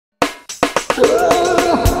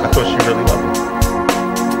I thought she really loved me.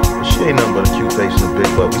 But she ain't nothing but a cute face and a big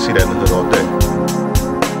butt. We see that in the hood all day.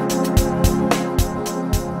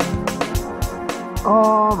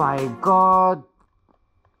 Oh my God.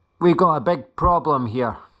 We got a big problem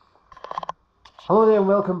here. Hello there and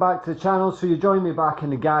welcome back to the channel. So you join me back in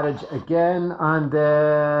the garage again, and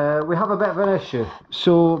we have a bit of an issue.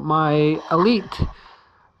 So my Elite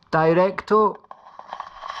Direto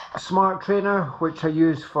Smart Trainer, which I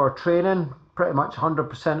use for training, pretty much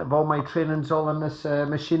 100% of all my training's all on this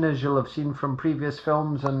machine, as you'll have seen from previous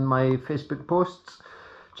films and my Facebook posts.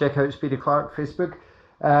 Check out Speedieclark Facebook.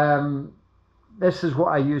 This is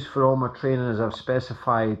what I use for all my training, as I've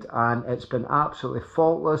specified, and it's been absolutely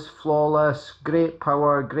faultless, flawless, great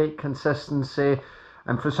power, great consistency,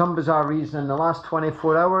 and for some bizarre reason in the last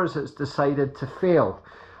 24 hours it's decided to fail.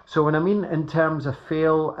 So when I mean in terms of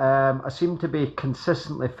fail, I seem to be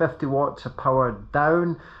consistently 50 watts of power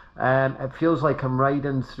down. It feels like I'm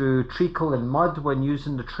riding through treacle and mud when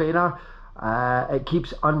using the trainer. It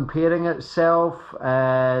keeps unpairing itself.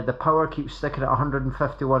 The power keeps sticking at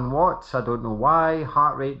 151 watts. I don't know why.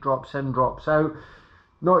 Heart rate drops in, drops out.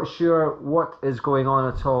 Not sure what is going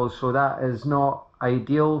on at all. So that is not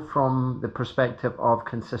ideal from the perspective of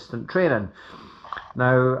consistent training.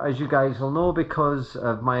 Now, as you guys will know, because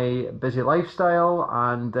of my busy lifestyle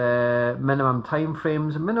and minimum time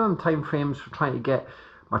frames for trying to get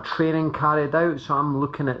my training carried out, so I'm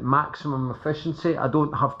looking at maximum efficiency. I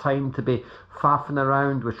don't have time to be faffing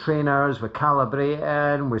around with trainers, with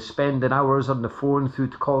calibrating, with spending hours on the phone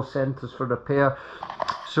through to call centres for repair.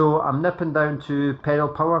 So I'm nipping down to Pedal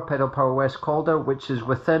Power West Calder, which is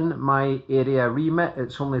within my area remit.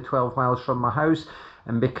 It's only 12 miles from my house,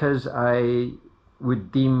 and because I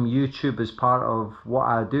would deem YouTube as part of what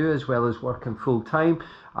I do, as well as working full time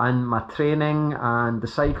and my training and the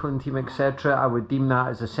cycling team, etc., I would deem that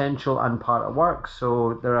as essential and part of work.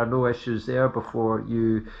 So there are no issues there before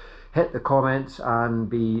you hit the comments and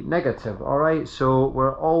be negative. Alright, so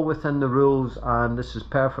we're all within the rules and this is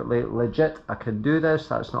perfectly legit. I can do this,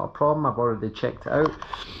 that's not a problem. I've already checked it out.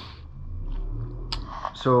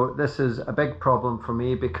 So this is a big problem for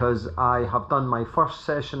me because I have done my first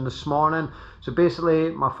session this morning. So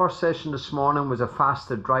basically my first session this morning was a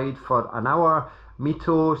fasted ride for an hour,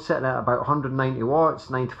 Mito, sitting at about 190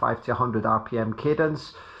 watts, 95 to 100 RPM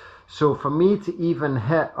cadence. So for me to even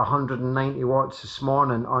hit 190 watts this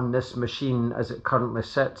morning on this machine as it currently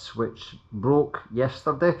sits, which broke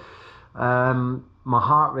yesterday, my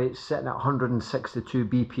heart rate's sitting at 162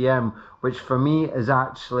 BPM, which for me is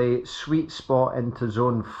actually sweet spot into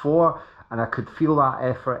zone 4, and I could feel that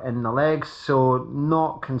effort in the legs. So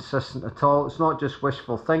not consistent at all. It's not just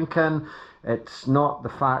wishful thinking, it's not the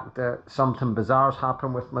fact that something bizarre's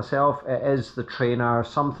happened with myself, it is the trainer.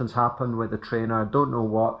 Something's happened with the trainer, don't know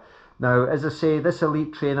what. Now, as I say, this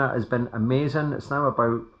Elite trainer has been amazing. It's now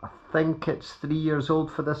about, I think it's 3 years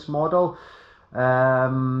old for this model.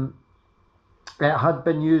 It had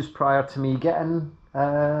been used prior to me getting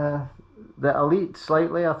the Elite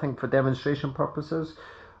slightly, I think for demonstration purposes.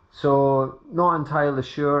 So not entirely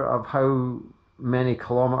sure of how many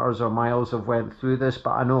kilometers or miles I've went through this, but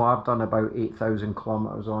I know I've done about 8,000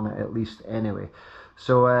 kilometers on it at least anyway.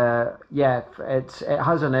 So yeah, it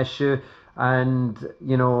has an issue, and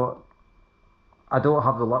you know, I don't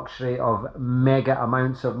have the luxury of mega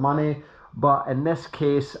amounts of money, but in this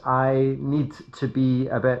case I need to be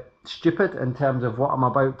a bit stupid in terms of what I'm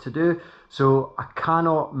about to do. So I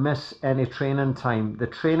cannot miss any training time. The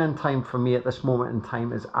training time for me at this moment in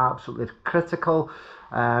time is absolutely critical,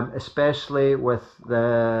 especially with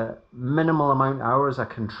the minimal amount of hours I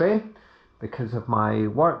can train because of my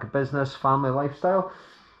work, business, family, lifestyle.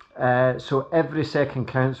 So every second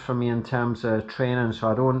counts for me in terms of training, so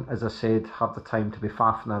I don't, as I said, have the time to be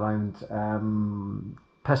faffing around,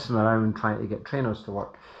 pissing around trying to get trainers to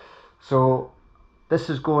work. So this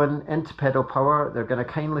is going into Pedal Power. They're going to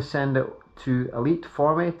kindly send it to Elite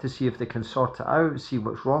for me to see if they can sort it out, see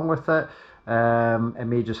what's wrong with it. It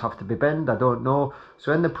may just have to be binned, I don't know.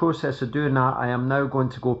 So in the process of doing that, I am now going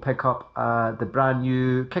to go pick up the brand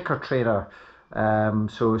new Kickr trainer.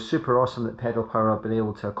 So super awesome that Pedal Power have been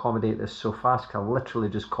able to accommodate this so fast. I literally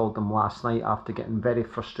just called them last night after getting very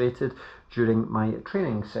frustrated during my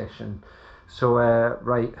training session. So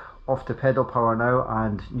right, off to Pedal Power now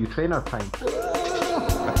and new trainer time.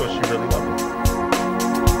 I thought she really loved me.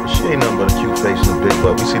 But she ain't nothing but a cute face and a big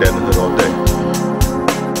butt. We see that in the hood all day.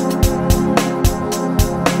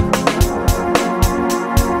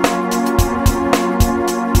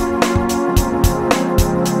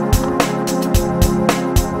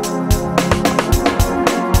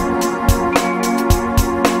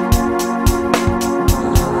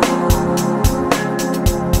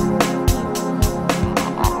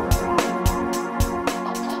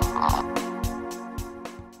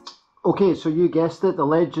 Okay, so you guessed it, the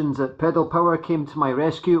legends at Pedal Power came to my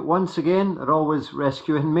rescue. Once again, they're always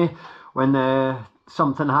rescuing me when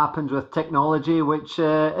something happens with technology, which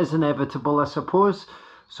is inevitable, I suppose.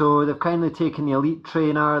 So they've kindly taken the Elite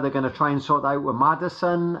trainer. They're going to try and sort that out with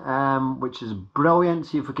Madison, which is brilliant.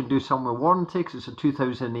 See if we can do something with warranty, because it's a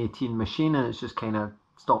 2018 machine and it's just kind of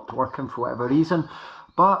stopped working for whatever reason.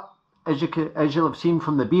 But as you'll have seen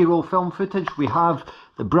from the B-roll film footage, we have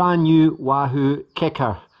the brand new Wahoo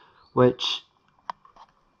Kickr, which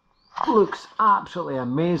looks absolutely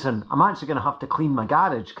amazing. I'm actually going to have to clean my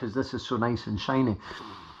garage because this is so nice and shiny.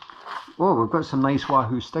 Oh, we've got some nice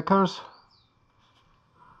Wahoo stickers.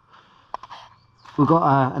 We've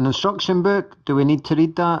got an instruction book. Do we need to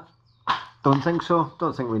read that? Don't think so.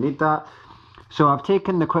 Don't think we need that. So I've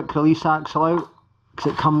taken the quick release axle out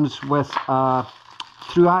because it comes with a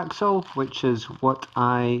through axle, which is what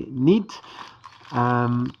I need.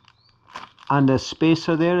 And a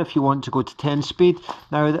spacer there if you want to go to 10 speed.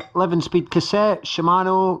 Now the 11 speed cassette,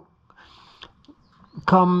 Shimano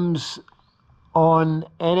comes on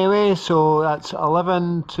anyway, so that's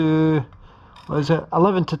 11 to, what is it,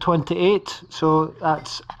 11 to 28, so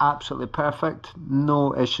that's absolutely perfect,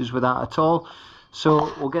 no issues with that at all.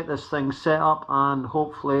 So we'll get this thing set up and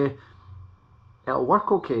hopefully it'll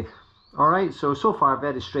work okay. Alright, so far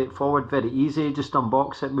very straightforward, very easy. Just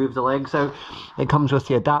unbox it, move the legs out. It comes with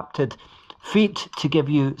the adapted feet to give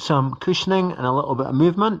you some cushioning and a little bit of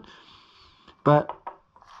movement, but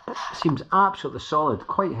it seems absolutely solid,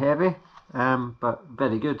 quite heavy, but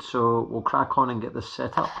very good. So we'll crack on and get this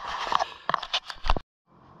set up.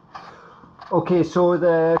 Okay, so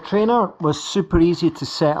the trainer was super easy to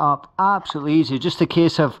set up, absolutely easy, just a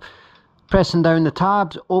case of pressing down the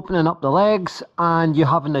tabs, opening up the legs, and you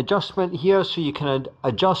have an adjustment here, so you can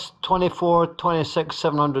adjust 24, 26,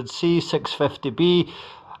 700C, 650B,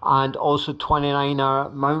 and also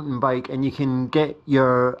 29er mountain bike, and you can get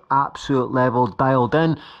your absolute level dialed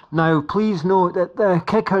in. Now please note that the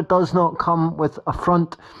Kickr does not come with a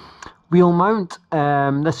front wheel mount.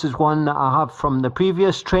 This is one that I have from the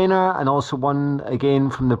previous trainer, and also one again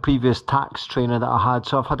from the previous Tax trainer that I had.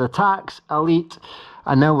 So I've had a Tax, Elite,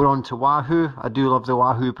 and now we're on to Wahoo. I do love the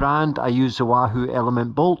Wahoo brand. I use the Wahoo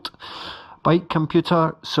Element Bolt bike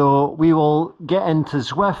computer. So we will get into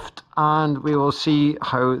Zwift and we will see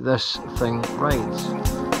how this thing rides.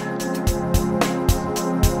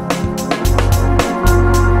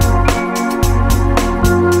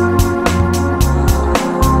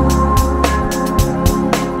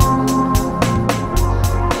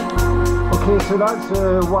 Okay, so that's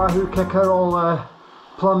the Wahoo Kickr all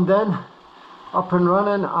plumbed in, up and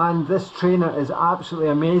running, and this trainer is absolutely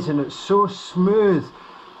amazing. It's so smooth.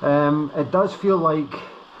 It does feel like,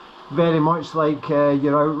 very much like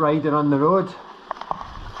you're out riding on the road.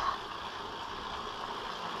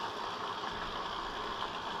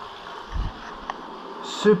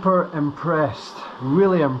 Super impressed,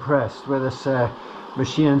 really impressed with this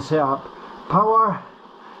machine and setup. Power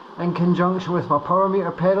in conjunction with my power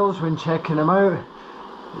meter pedals when checking them out,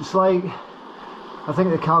 it's like, I think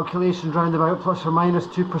the calculation's round about plus or minus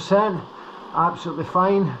 2%. Absolutely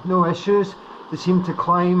fine, no issues. They seem to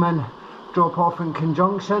climb and drop off in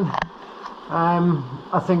conjunction.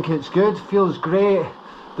 I think it's good, feels great.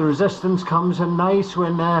 The resistance comes in nice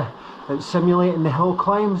when it's simulating the hill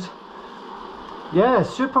climbs. Yeah,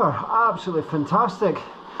 super, absolutely fantastic.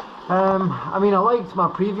 I mean, I liked my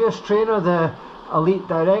previous trainer, the Elite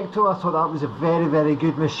Direto. I thought that was a very, very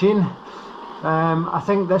good machine. I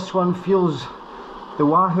think this one feels, the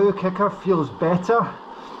Wahoo Kickr feels better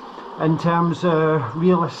in terms of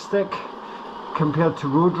realistic compared to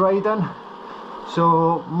road riding,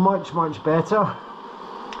 so much better.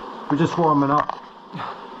 We're just warming up,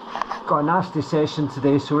 got a nasty session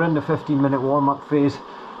today, so we're in the 15-minute warm-up phase,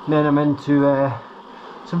 and then I'm into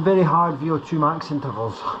some very hard VO2 max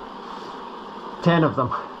intervals, 10 of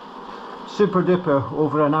them, super duper,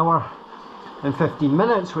 over an hour and 15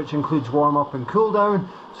 minutes, which includes warm-up and cool down.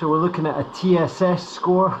 So we're looking at a TSS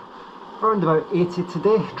score around about 80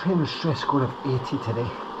 today, trainer stress score of 80 today.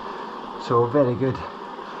 So very good.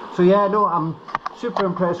 So yeah, no, I'm super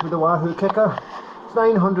impressed with the Wahoo Kickr. It's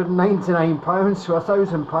 £999, so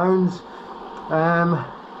 £1,000.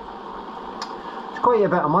 It's quite a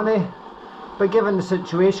bit of money, but given the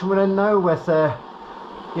situation we're in now with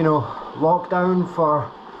you know, lockdown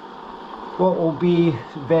for what will be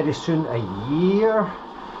very soon a year,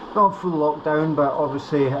 not full lockdown, but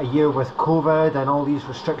obviously a year with COVID and all these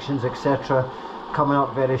restrictions etc. coming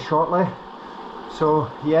up very shortly. So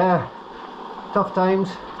yeah, tough times.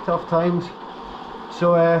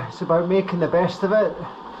 So it's about making the best of it,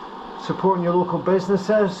 supporting your local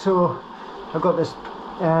businesses. So I've got this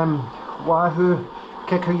Wahoo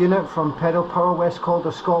Kickr unit from Pedal Power, West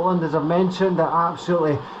Calder, Scotland. As I've mentioned, they're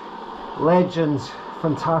absolutely legends,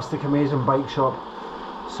 fantastic, amazing bike shop.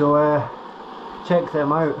 So check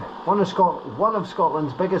them out. One of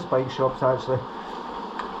Scotland's biggest bike shops actually.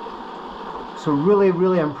 So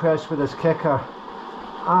really impressed with this Kickr,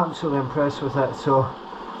 absolutely impressed with it. So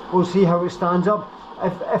we'll see how it stands up.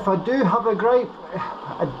 If I do have a gripe,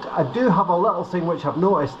 I do have a little thing which I've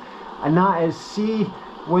noticed, and that is, see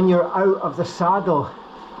when you're out of the saddle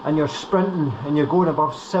and you're sprinting and you're going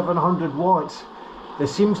above 700 watts, there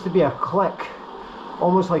seems to be a click,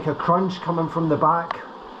 almost like a crunch coming from the back.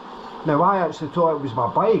 Now I actually thought it was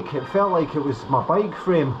my bike, it felt like it was my bike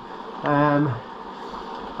frame.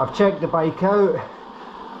 I've checked the bike out,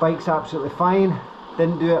 bike's absolutely fine,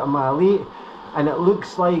 didn't do it on my Elite, and it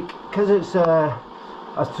looks like, because it's a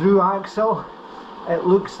through axle, it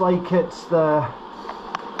looks like it's the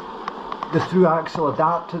through axle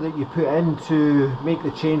adapter that you put in to make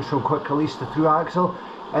the change from quick release to through axle.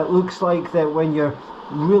 It looks like that when you're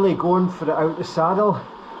really going for it out the saddle,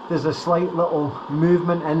 there's a slight little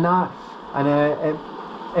movement in that, and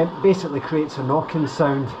it basically creates a knocking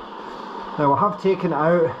sound. Now I have taken it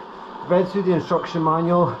out, read through the instruction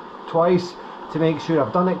manual twice to make sure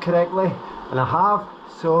I've done it correctly, and I have,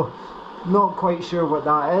 so not quite sure what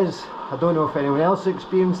that is. I don't know if anyone else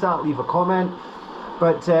experienced that, leave a comment.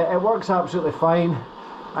 But it works absolutely fine,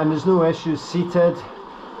 and there's no issues seated,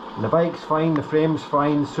 and the bike's fine, the frame's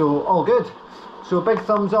fine, so all good. So big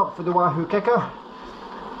thumbs up for the Wahoo Kickr.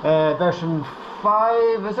 Version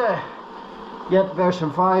 5, is it? Yep,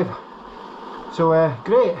 version 5. So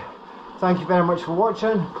great. Thank you very much for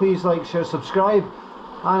watching. Please like, share, subscribe,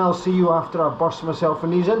 and I'll see you after I burst myself in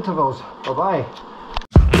these intervals. Bye bye.